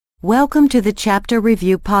Welcome to the Chapter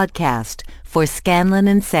Review Podcast for Scanlon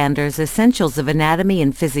and Sanders Essentials of Anatomy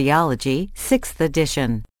and Physiology, 6th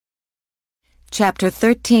edition. Chapter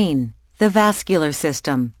 13, The Vascular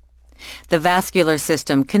System. The vascular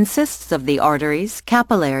system consists of the arteries,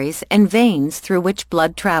 capillaries, and veins through which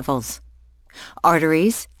blood travels.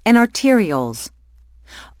 Arteries and arterioles.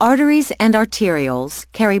 Arteries and arterioles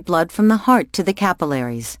carry blood from the heart to the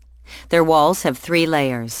capillaries. Their walls have 3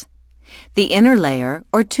 layers. The inner layer,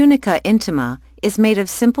 or tunica intima, is made of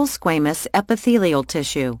simple squamous epithelial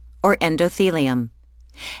tissue, or endothelium.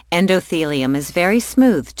 Endothelium is very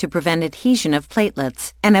smooth to prevent adhesion of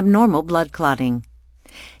platelets and abnormal blood clotting.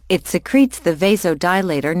 It secretes the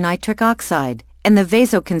vasodilator nitric oxide and the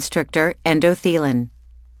vasoconstrictor endothelin.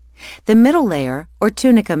 The middle layer, or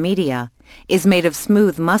tunica media, is made of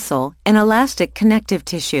smooth muscle and elastic connective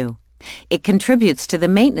tissue. It contributes to the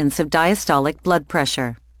maintenance of diastolic blood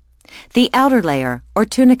pressure. The outer layer, or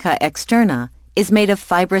tunica externa, is made of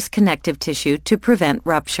fibrous connective tissue to prevent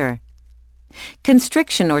rupture.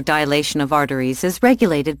 Constriction or dilation of arteries is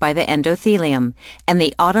regulated by the endothelium and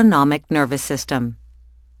the autonomic nervous system.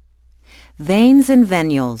 Veins and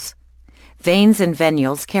venules. Veins and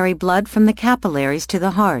venules carry blood from the capillaries to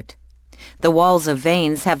the heart. The walls of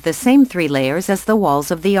veins have the same 3 layers as the walls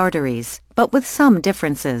of the arteries, but with some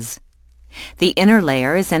differences. The inner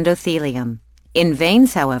layer is endothelium. In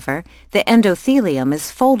veins, however, the endothelium is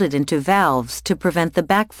folded into valves to prevent the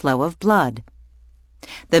backflow of blood.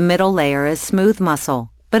 The middle layer is smooth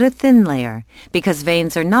muscle, but a thin layer, because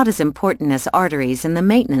veins are not as important as arteries in the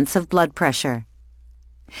maintenance of blood pressure.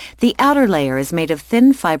 The outer layer is made of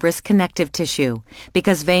thin fibrous connective tissue,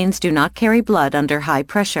 because veins do not carry blood under high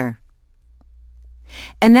pressure.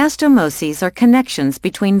 Anastomoses are connections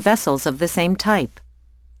between vessels of the same type.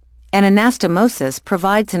 An anastomosis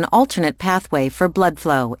provides an alternate pathway for blood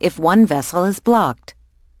flow if one vessel is blocked.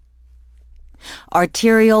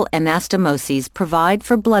 Arterial anastomoses provide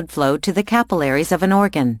for blood flow to the capillaries of an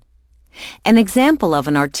organ. An example of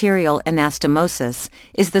an arterial anastomosis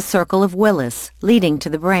is the circle of Willis leading to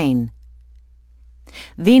the brain.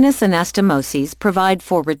 Venous anastomoses provide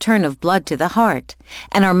for return of blood to the heart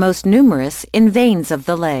and are most numerous in veins of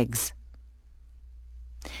the legs.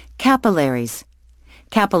 Capillaries.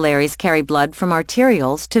 Capillaries carry blood from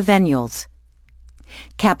arterioles to venules.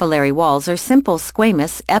 Capillary walls are simple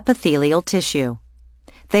squamous epithelial tissue.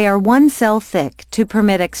 They are 1 cell thick to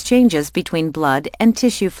permit exchanges between blood and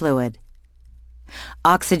tissue fluid.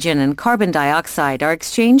 Oxygen and carbon dioxide are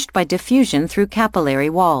exchanged by diffusion through capillary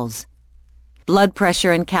walls. Blood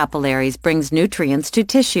pressure in capillaries brings nutrients to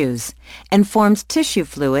tissues and forms tissue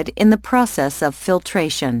fluid in the process of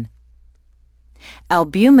filtration.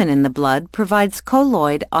 Albumin in the blood provides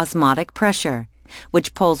colloid osmotic pressure,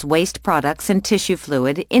 which pulls waste products and tissue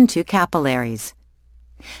fluid into capillaries.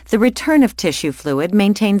 The return of tissue fluid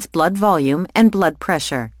maintains blood volume and blood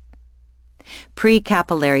pressure.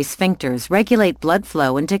 Precapillary sphincters regulate blood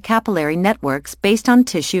flow into capillary networks based on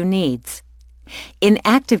tissue needs. In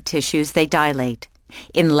active tissues, they dilate.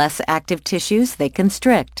 In less active tissues, they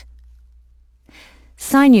constrict.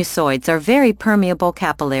 Sinusoids are very permeable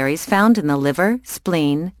capillaries found in the liver,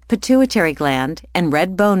 spleen, pituitary gland, and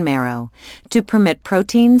red bone marrow to permit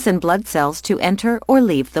proteins and blood cells to enter or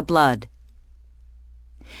leave the blood.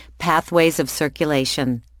 Pathways of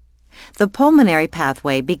circulation. The pulmonary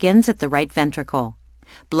pathway begins at the right ventricle.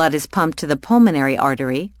 Blood is pumped to the pulmonary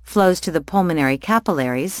artery, flows to the pulmonary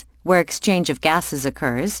capillaries, where exchange of gases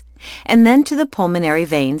occurs, and then to the pulmonary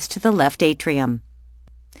veins to the left atrium.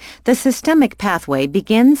 The systemic pathway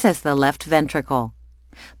begins as the left ventricle.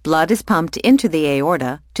 Blood is pumped into the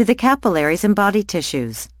aorta, to the capillaries and body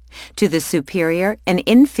tissues, to the superior and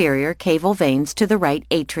inferior caval veins to the right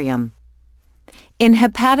atrium. In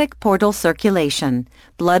hepatic portal circulation,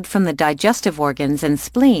 blood from the digestive organs and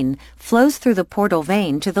spleen flows through the portal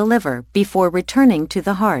vein to the liver before returning to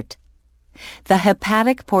the heart. The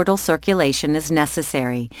hepatic portal circulation is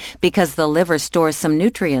necessary because the liver stores some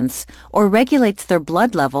nutrients or regulates their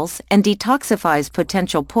blood levels and detoxifies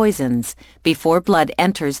potential poisons before blood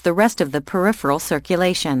enters the rest of the peripheral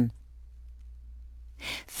circulation.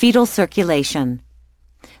 Fetal circulation.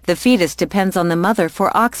 The fetus depends on the mother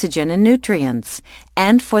for oxygen and nutrients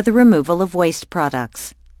and for the removal of waste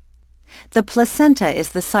products. The placenta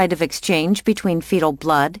is the site of exchange between fetal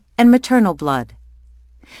blood and maternal blood.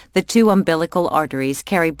 The 2 umbilical arteries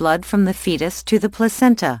carry blood from the fetus to the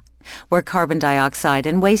placenta, where carbon dioxide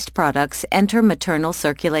and waste products enter maternal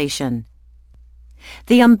circulation.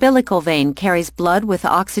 The umbilical vein carries blood with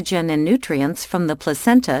oxygen and nutrients from the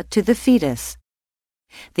placenta to the fetus.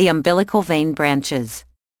 The umbilical vein branches.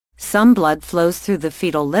 Some blood flows through the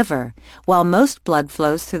fetal liver, while most blood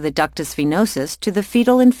flows through the ductus venosus to the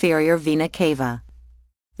fetal inferior vena cava.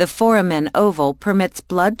 The foramen oval permits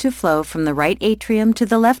blood to flow from the right atrium to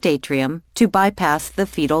the left atrium to bypass the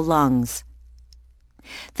fetal lungs.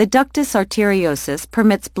 The ductus arteriosus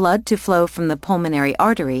permits blood to flow from the pulmonary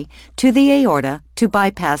artery to the aorta to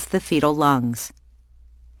bypass the fetal lungs.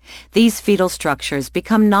 These fetal structures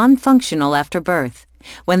become non-functional after birth,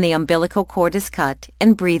 when the umbilical cord is cut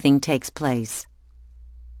and breathing takes place.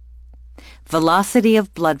 Velocity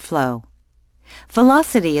of blood flow.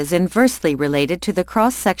 Velocity is inversely related to the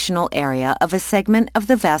cross-sectional area of a segment of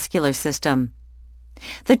the vascular system.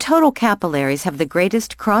 The total capillaries have the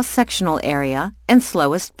greatest cross-sectional area and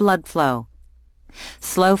slowest blood flow.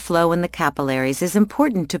 Slow flow in the capillaries is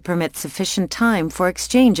important to permit sufficient time for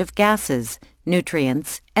exchange of gases,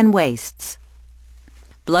 nutrients, and wastes.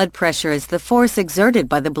 Blood pressure is the force exerted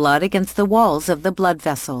by the blood against the walls of the blood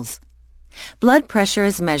vessels. Blood pressure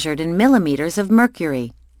is measured in millimeters of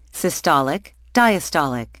mercury, systolic,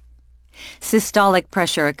 diastolic. Systolic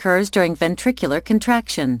pressure occurs during ventricular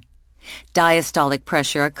contraction. Diastolic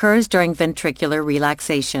pressure occurs during ventricular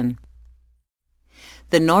relaxation.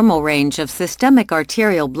 The normal range of systemic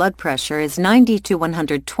arterial blood pressure is 90 to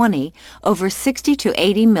 120 over 60 to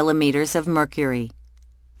 80 millimeters of mercury.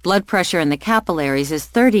 Blood pressure in the capillaries is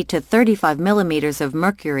 30 to 35 millimeters of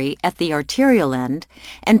mercury at the arterial end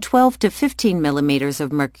and 12 to 15 millimeters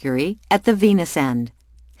of mercury at the venous end.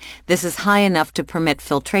 This is high enough to permit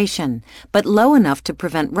filtration, but low enough to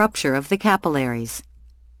prevent rupture of the capillaries.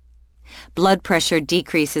 Blood pressure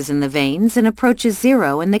decreases in the veins and approaches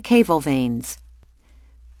zero in the caval veins.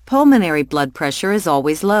 Pulmonary blood pressure is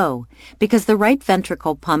always low because the right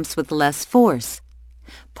ventricle pumps with less force.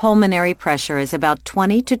 Pulmonary pressure is about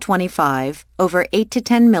 20 to 25 over 8 to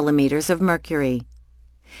 10 millimeters of mercury.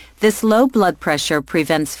 This low blood pressure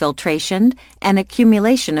prevents filtration and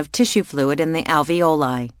accumulation of tissue fluid in the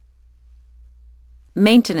alveoli.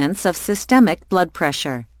 Maintenance of systemic blood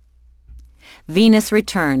pressure. Venous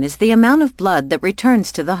return is the amount of blood that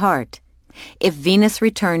returns to the heart. If venous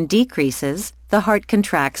return decreases, the heart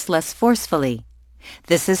contracts less forcefully.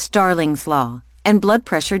 This is Starling's law, and blood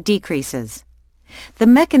pressure decreases. The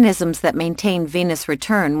mechanisms that maintain venous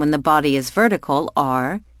return when the body is vertical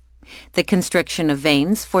are: the constriction of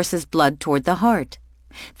veins forces blood toward the heart.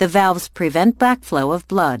 The valves prevent backflow of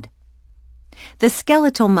blood. The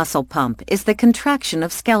skeletal muscle pump is the contraction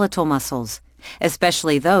of skeletal muscles,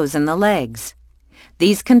 especially those in the legs.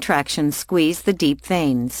 These contractions squeeze the deep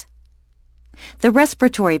veins. The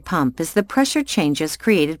respiratory pump is the pressure changes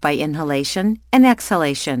created by inhalation and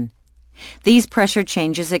exhalation. These pressure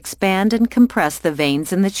changes expand and compress the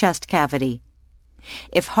veins in the chest cavity.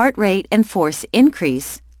 If heart rate and force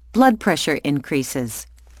increase, blood pressure increases.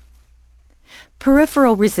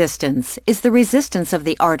 Peripheral resistance is the resistance of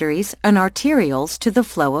the arteries and arterioles to the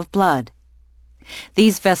flow of blood.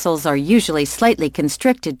 These vessels are usually slightly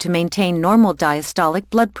constricted to maintain normal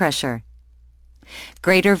diastolic blood pressure.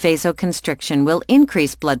 Greater vasoconstriction will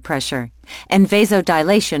increase blood pressure, and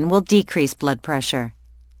vasodilation will decrease blood pressure.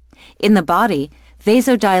 In the body,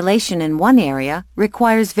 vasodilation in one area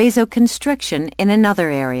requires vasoconstriction in another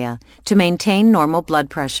area to maintain normal blood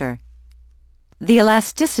pressure. The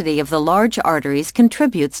elasticity of the large arteries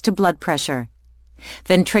contributes to blood pressure.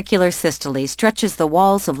 Ventricular systole stretches the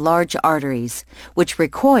walls of large arteries, which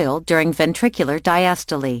recoil during ventricular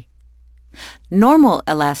diastole. Normal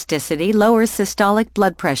elasticity lowers systolic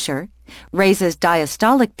blood pressure, raises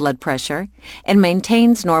diastolic blood pressure, and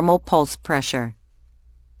maintains normal pulse pressure.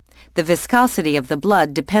 The viscosity of the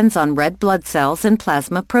blood depends on red blood cells and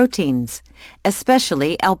plasma proteins,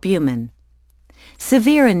 especially albumin.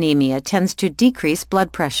 Severe anemia tends to decrease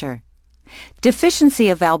blood pressure. Deficiency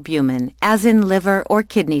of albumin, as in liver or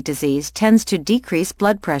kidney disease, tends to decrease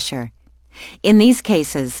blood pressure. In these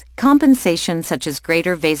cases, compensation such as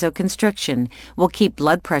greater vasoconstriction will keep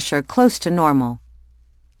blood pressure close to normal.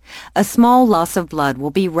 A small loss of blood will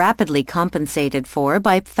be rapidly compensated for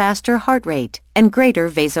by faster heart rate and greater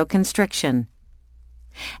vasoconstriction.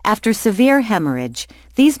 After severe hemorrhage,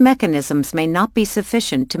 these mechanisms may not be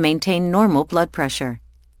sufficient to maintain normal blood pressure.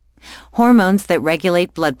 Hormones that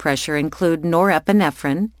regulate blood pressure include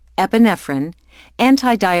norepinephrine, epinephrine,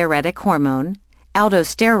 antidiuretic hormone,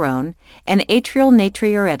 aldosterone, and atrial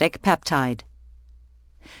natriuretic peptide.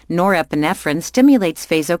 Norepinephrine stimulates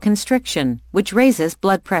vasoconstriction, which raises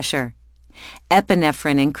blood pressure.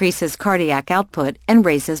 Epinephrine increases cardiac output and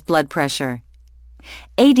raises blood pressure.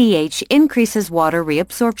 ADH increases water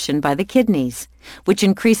reabsorption by the kidneys, which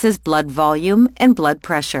increases blood volume and blood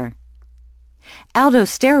pressure.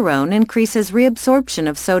 Aldosterone increases reabsorption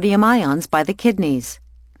of sodium ions by the kidneys.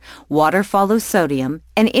 Water follows sodium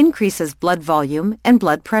and increases blood volume and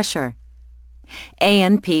blood pressure.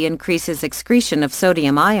 ANP increases excretion of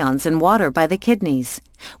sodium ions in water by the kidneys,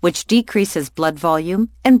 which decreases blood volume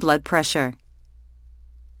and blood pressure.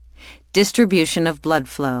 Distribution of blood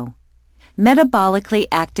flow. Metabolically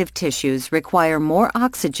active tissues require more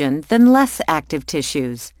oxygen than less active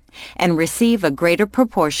tissues and receive a greater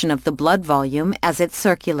proportion of the blood volume as it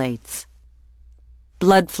circulates.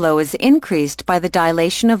 Blood flow is increased by the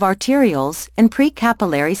dilation of arterioles and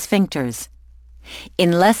precapillary sphincters.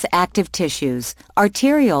 In less active tissues,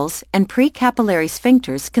 arterioles and precapillary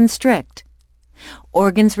sphincters constrict.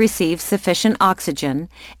 Organs receive sufficient oxygen,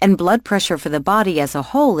 and blood pressure for the body as a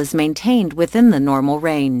whole is maintained within the normal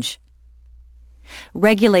range.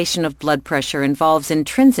 Regulation of blood pressure involves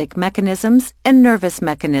intrinsic mechanisms and nervous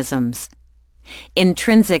mechanisms.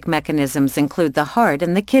 Intrinsic mechanisms include the heart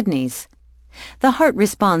and the kidneys. The heart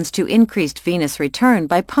responds to increased venous return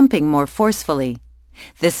by pumping more forcefully.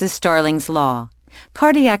 This is Starling's law.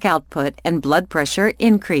 Cardiac output and blood pressure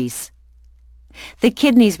increase. The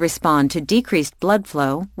kidneys respond to decreased blood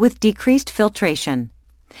flow with decreased filtration.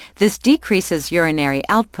 This decreases urinary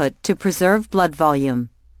output to preserve blood volume.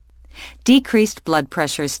 Decreased blood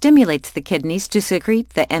pressure stimulates the kidneys to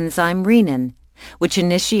secrete the enzyme renin, which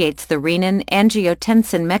initiates the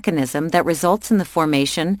renin-angiotensin mechanism that results in the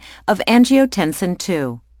formation of angiotensin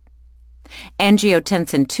II.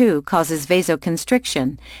 Angiotensin II causes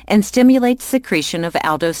vasoconstriction and stimulates secretion of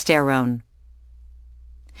aldosterone.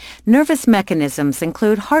 Nervous mechanisms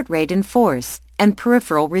include heart rate and force and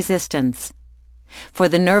peripheral resistance. For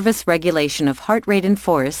the nervous regulation of heart rate and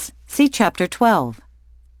force, see Chapter 12.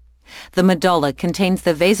 The medulla contains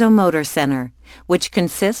the vasomotor center, which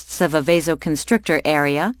consists of a vasoconstrictor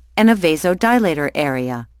area and a vasodilator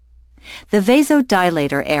area. The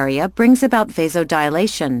vasodilator area brings about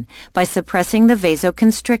vasodilation by suppressing the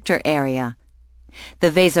vasoconstrictor area. The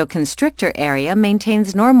vasoconstrictor area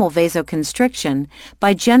maintains normal vasoconstriction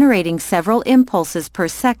by generating several impulses per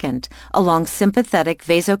second along sympathetic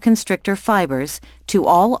vasoconstrictor fibers to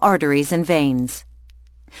all arteries and veins.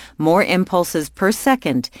 More impulses per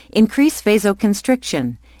second increase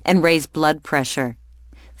vasoconstriction and raise blood pressure.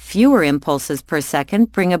 Fewer impulses per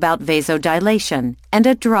second bring about vasodilation and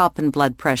a drop in blood pressure.